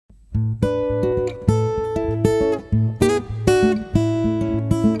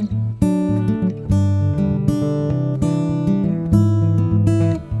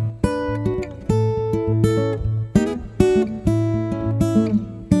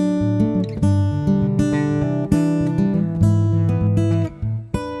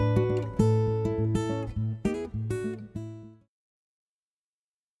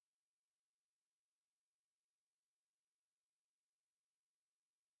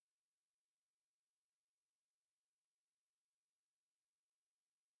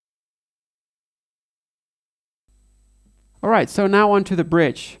Alright, so now on to the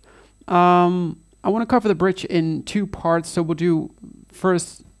bridge. I want to cover the bridge in two parts, so we'll do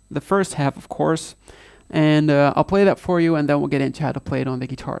the first half, of course, and I'll play that for you, and then we'll get into how to play it on the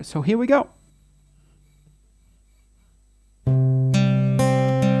guitar. So here we go.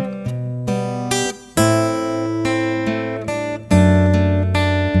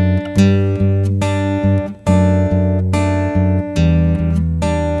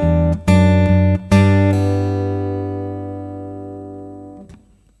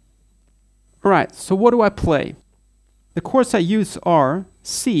 Alright, so what do I play? The chords I use are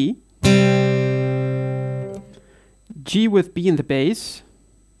C, G with B in the bass,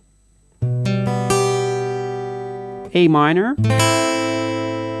 A minor,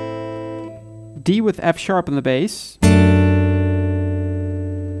 D with F sharp in the bass,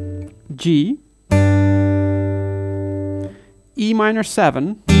 G, E minor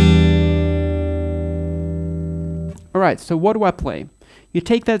 7. Alright, so what do I play? You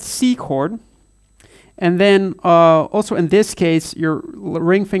take that C chord, and then also in this case, your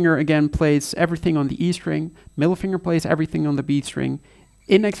ring finger again plays everything on the E string, middle finger plays everything on the B string,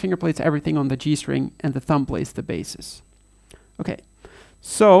 index finger plays everything on the G string, and the thumb plays the basses. Okay,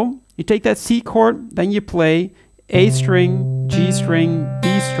 so you take that C chord, then you play A string, G string,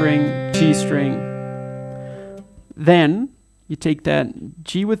 B string, G string. Then you take that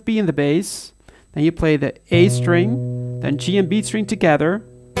G with B in the bass, then you play the A string, then G and B string together,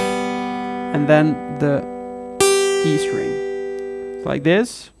 and then the E string. It's like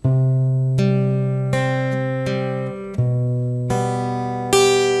this.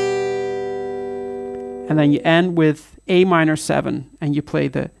 And then you end with A minor 7, and you play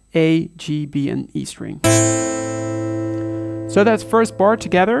the A, G, B, and E string. So that's first bar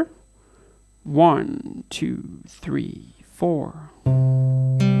together. 1, 2, 3, 4.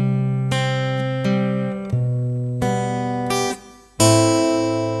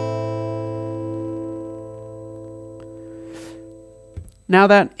 Now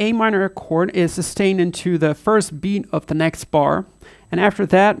that A minor chord is sustained into the first beat of the next bar, and after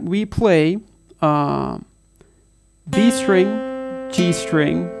that we play B string, G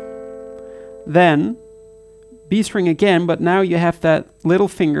string, then B string again, but now you have that little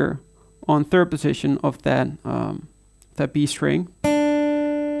finger on third position of that B string,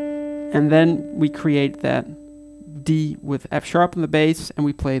 and then we create that D with F sharp on the bass, and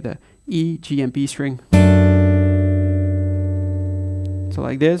we play the E, G, and B string. So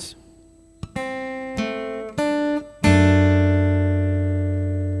like this.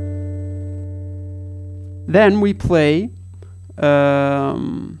 Then we play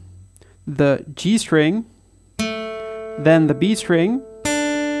the G string, then the B string,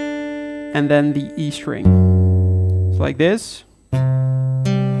 and then the E string. So like this.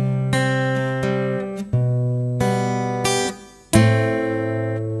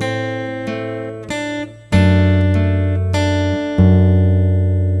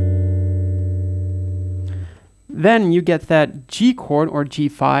 Then you get that G chord, or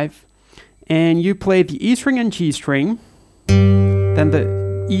G5, and you play the E string and G string, then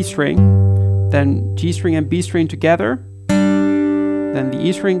the E string, then G string and B string together, then the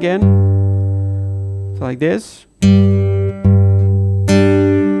E string again, so like this.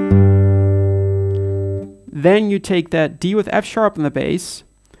 Then you take that D with F sharp on the bass,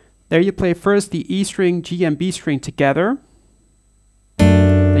 there you play first the E string, G and B string together,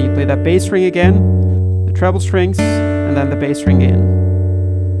 then you play that bass string again, the treble strings, and then the bass string in.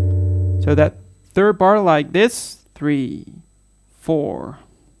 So that third bar like this, 3, 4.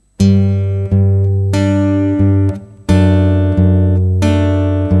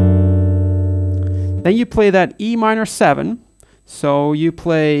 Then you play that E minor 7. So you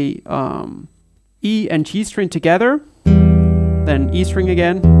play E and G string together, then E string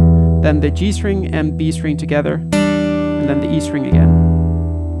again, then the G string and B string together, and then the E string again.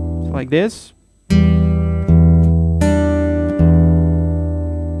 So like this.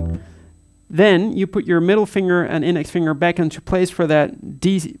 Then you put your middle finger and index finger back into place for that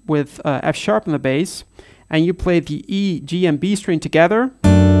D with F sharp on the bass, and you play the E, G, and B string together,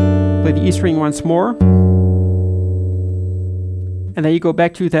 Play the E string once more. And then you go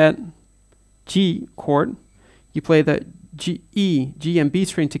back to that G chord. You play the G, E, G, and B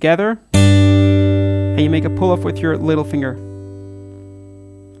string together. And you make a pull off with your little finger.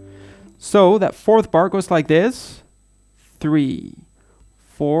 So that fourth bar goes like this. 3,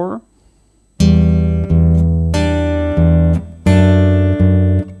 4.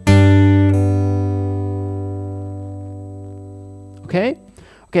 Okay?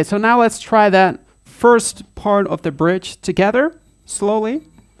 Okay, so now let's try that first part of the bridge together, slowly.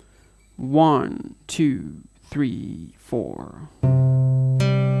 1, 2, 3, 4.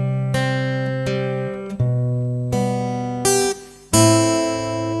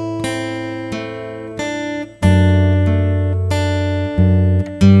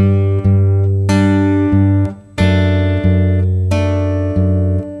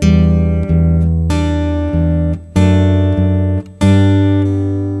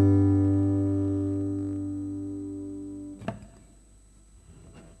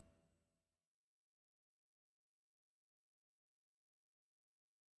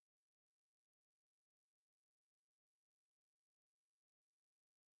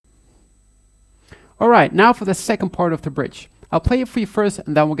 Alright, now for the second part of the bridge. I'll play it for you first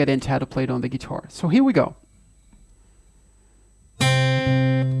and then we'll get into how to play it on the guitar. So here we go.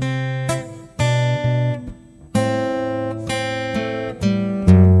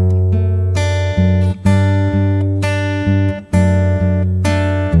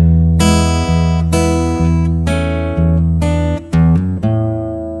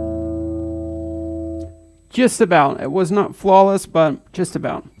 Just about. It was not flawless, but just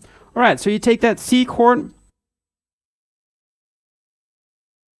about. All right, so you take that C chord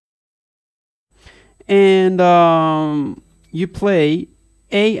and you play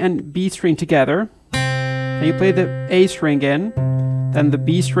A and B string together. And you play the A string again, then the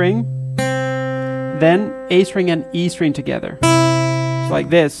B string, then A string and E string together. It's like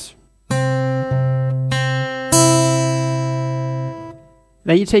this.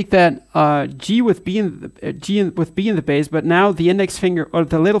 Then you take that G with B in the bass, but now the index finger or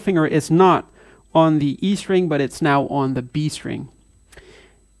the little finger is not on the E string, but it's now on the B string.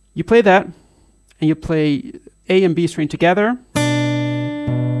 You play that, and you play A and B string together,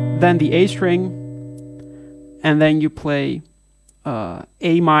 then the A string, and then you play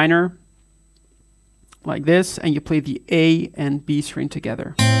A minor like this, and you play the A and B string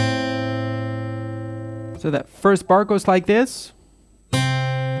together. So that first bar goes like this.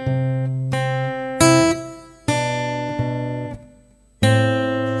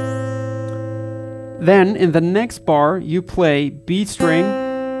 Then in the next bar you play B string,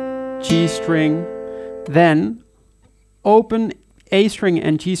 G string, then open A string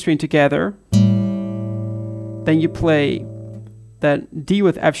and G string together. Then you play that D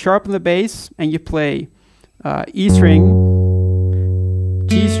with F sharp on the bass, and you play E string,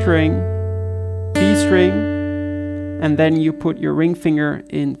 G string, B string, and then you put your ring finger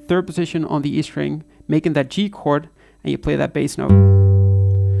in third position on the E string, making that G chord, and you play that bass note.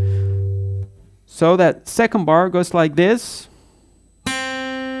 So that second bar goes like this.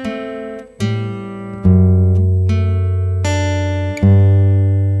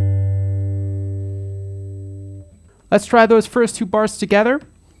 Let's try those first two bars together.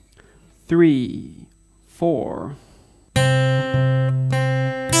 3, 4.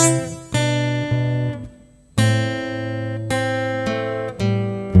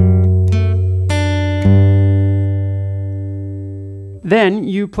 Then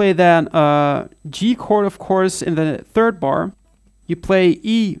you play that G chord, of course, in the third bar. You play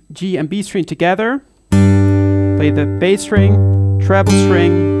E, G, and B string together. Play the bass string, treble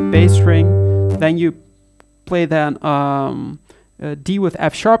string, bass string. Then you play that D with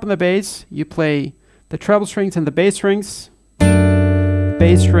F sharp on the bass. You play the treble strings and the bass strings,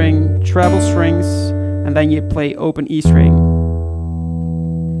 bass string, treble strings, and then you play open E string.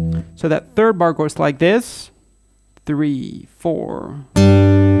 So that third bar goes like this. 3, 4.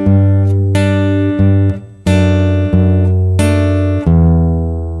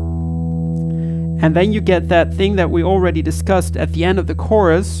 And then you get that thing that we already discussed at the end of the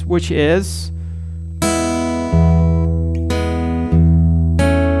chorus, which is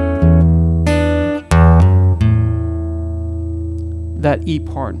that E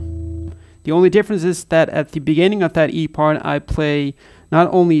part. The only difference is that at the beginning of that E part, I play not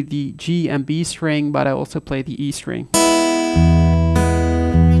only the G and B string, but I also play the E string.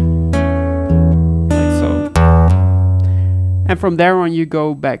 Like so. And from there on, you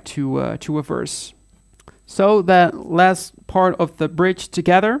go back to a verse. So that last part of the bridge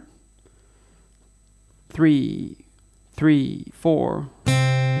together. 3, 3, 4.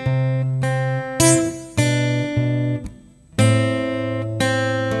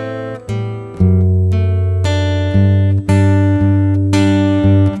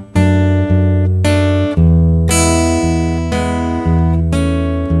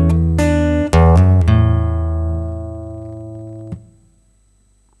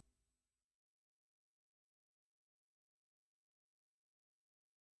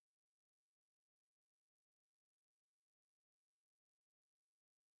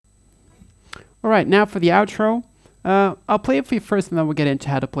 Alright, now for the outro. I'll play it for you first and then we'll get into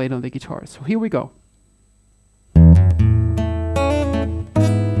how to play it on the guitar. So here we go.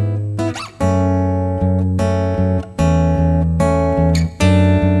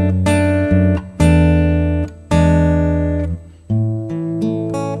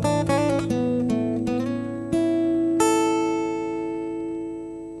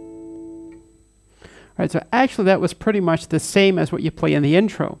 Alright, so actually that was pretty much the same as what you play in the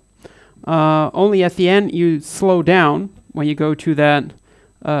intro. Only at the end you slow down when you go to that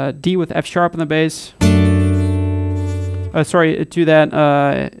D with F sharp on the bass. Sorry, to that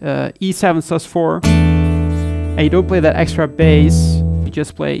E7 sus4. And you don't play that extra bass, you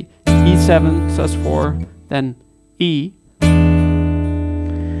just play E7 sus4, then E.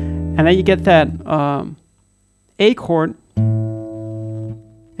 And then you get that A chord, and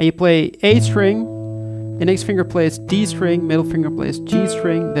you play A string. Index finger plays D string, middle finger plays G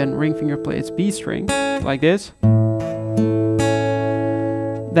string, then ring finger plays B string, like this.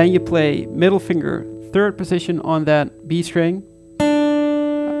 Then you play middle finger, third position on that B string.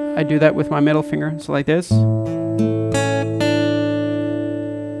 I do that with my middle finger, so like this.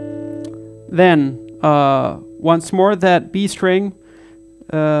 Then, once more, that B string,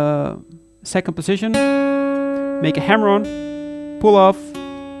 second position, make a hammer-on, pull off.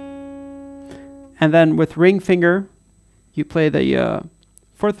 And then with ring finger, you play the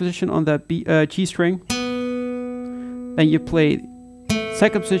fourth position on the G string. Then you play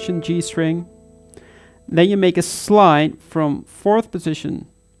second position G string. Then you make a slide from fourth position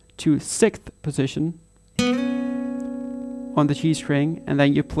to sixth position on the G string. And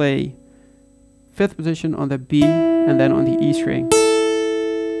then you play fifth position on the B and then on the E string.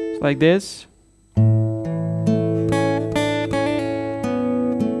 So like this.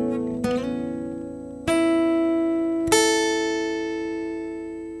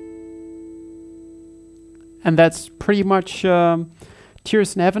 And that's pretty much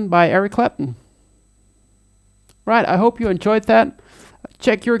Tears in Heaven by Eric Clapton. Right, I hope you enjoyed that.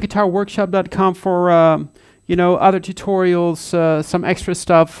 Check yourguitarworkshop.com for you know, other tutorials, some extra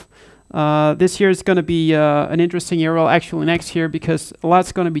stuff. This year is going to be an interesting year, well actually next year, because a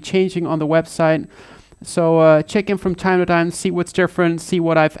lot's going to be changing on the website. So check in from time to time, see what's different, see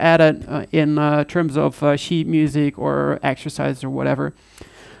what I've added in terms of sheet music or exercises or whatever.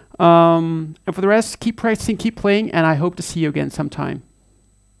 And for the rest, keep practicing, keep playing, and I hope to see you again sometime.